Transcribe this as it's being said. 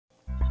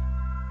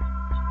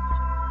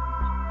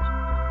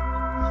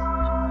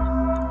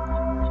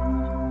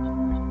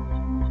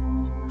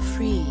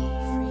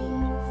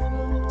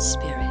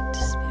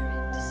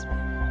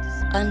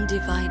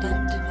undivided,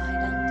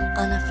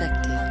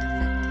 unaffected,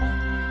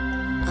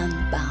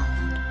 unbound.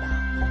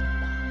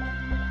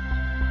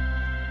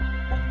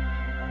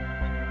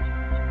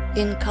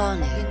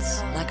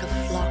 Incarnates like a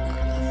flock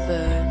of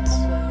birds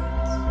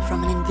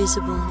from an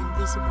invisible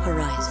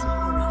horizon.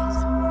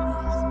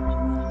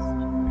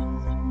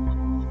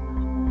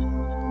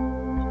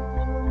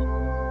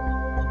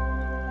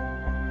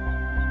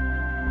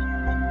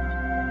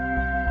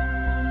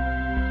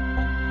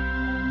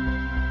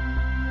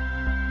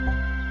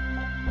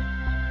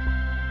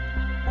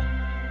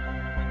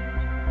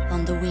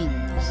 On the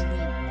wings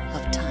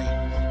of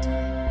time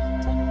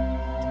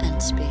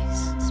and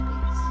space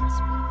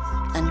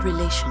and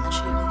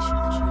relationship.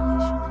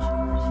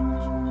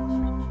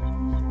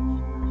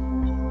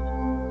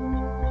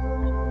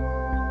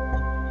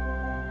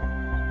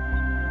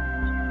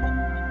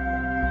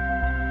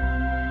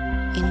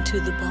 Into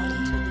the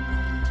body,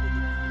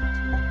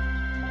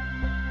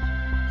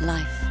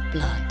 life,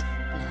 blood,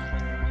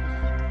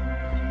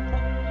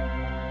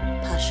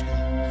 passion,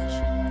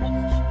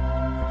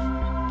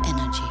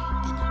 energy.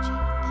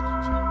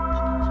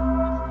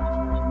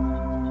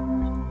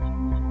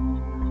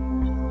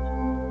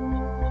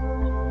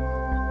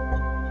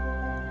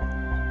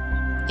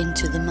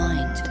 Into the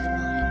mind,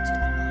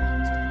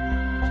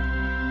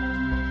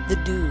 the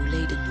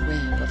dew-laden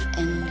web of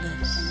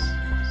endless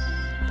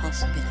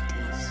possibilities.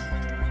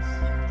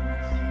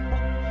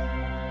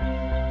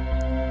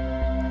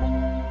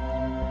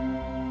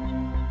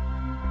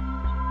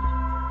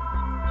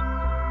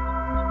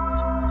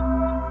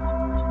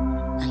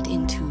 And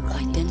into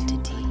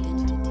identity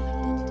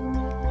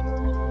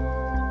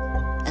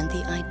and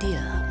the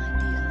idea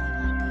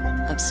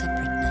of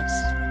separateness.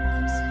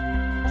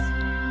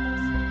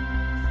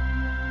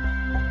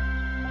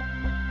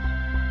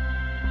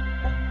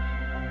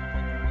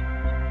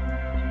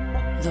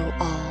 Though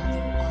all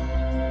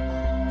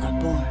are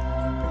born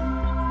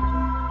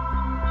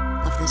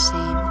of the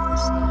same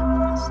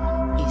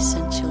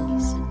essential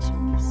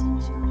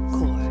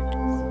chord.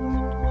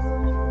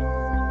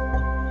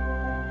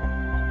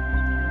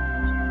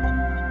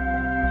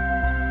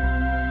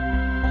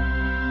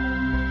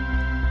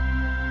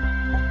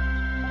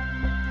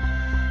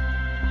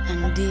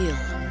 And deal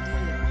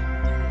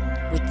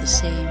with the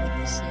same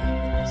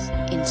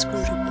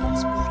inscrutable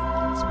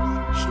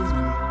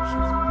human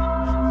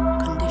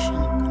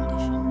condition.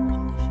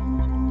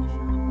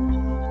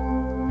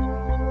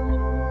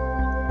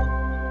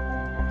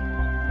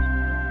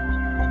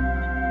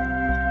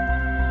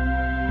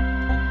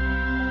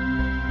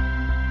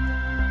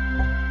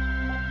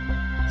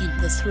 In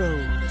the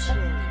throes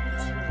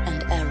and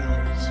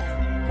arrows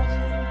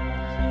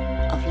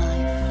of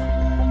life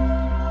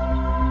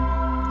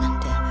and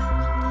death.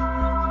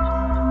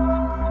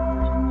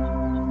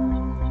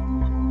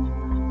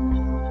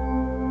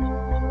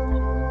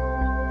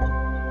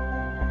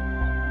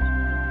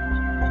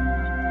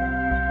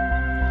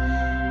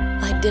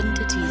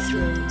 Identity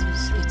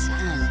throws its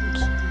hand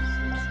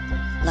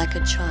like a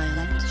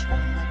child,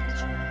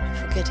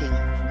 forgetting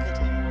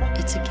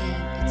it's a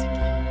game.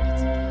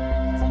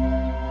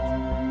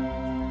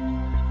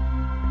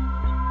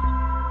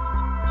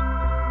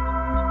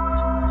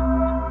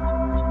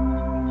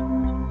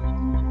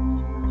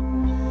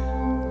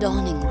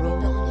 Dawning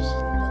rose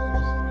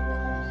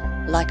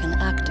like an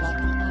actor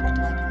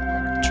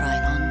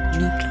trying on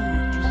new clothes.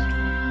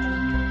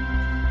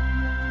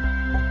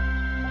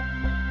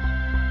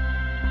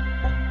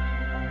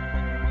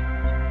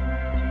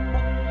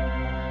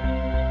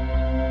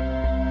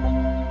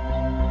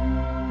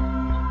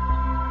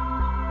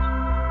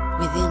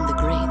 Within the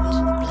great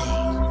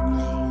play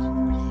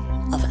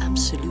of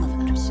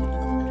absolute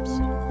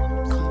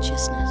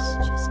consciousness.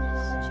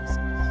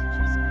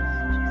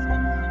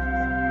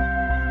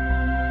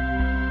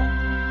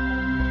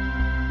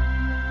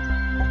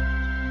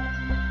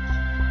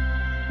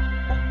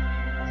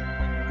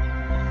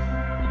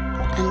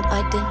 And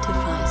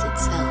identifies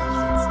itself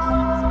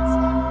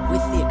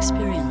with the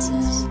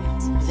experiences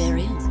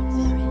therein.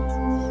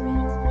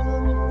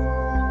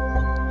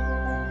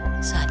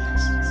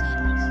 Sadness.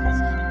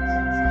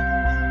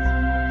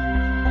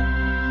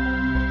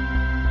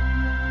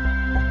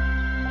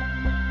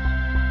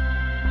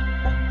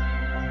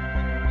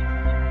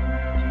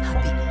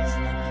 Happiness.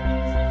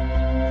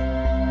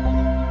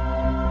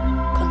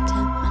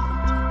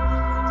 Contentment.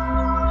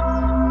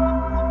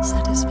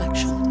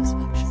 Satisfaction.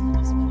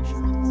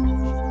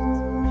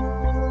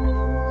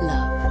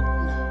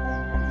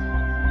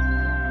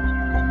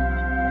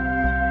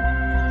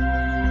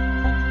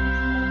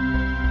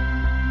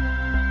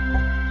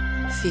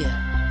 Fear.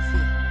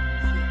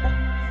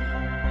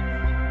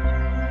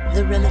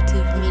 The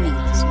relative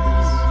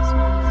meaninglessness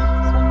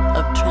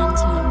of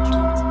transient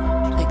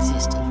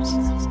existence.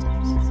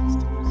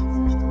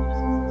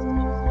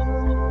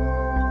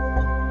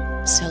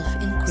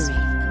 Self-inquiry,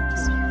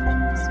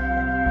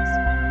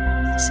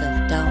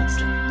 self-doubt,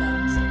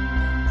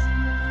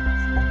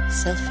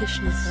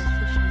 selfishness,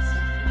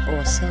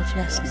 or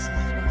selflessness.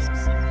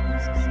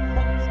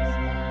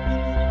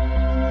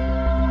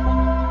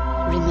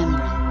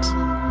 Remembrance.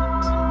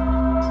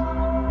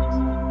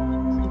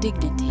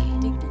 dignity,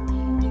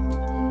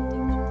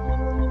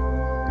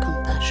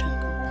 compassion,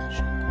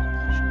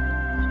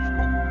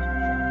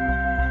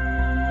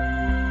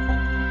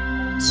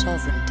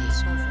 sovereignty,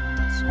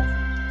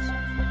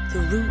 the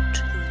root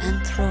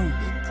and throne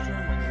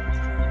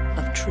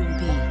of true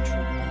being.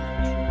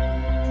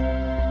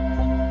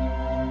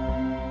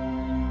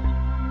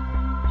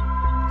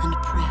 And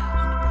prayer,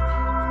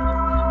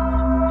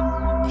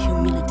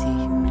 humility,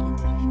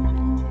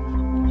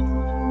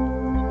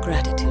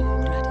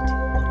 gratitude,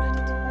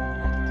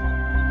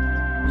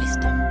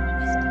 wisdom.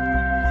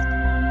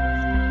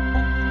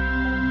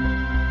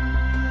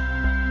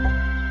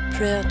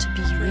 Prayer to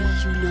be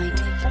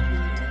reunited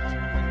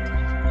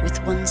with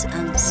one's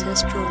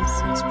ancestral,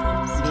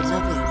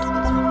 beloved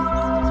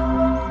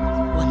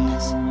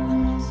oneness.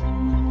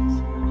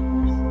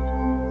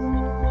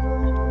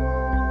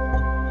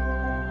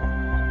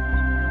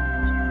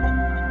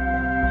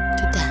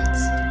 To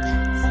dance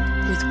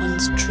with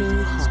one's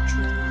true heart,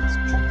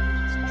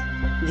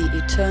 the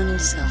eternal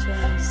self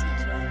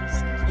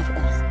of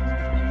all.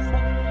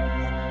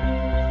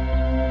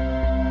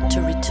 To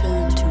return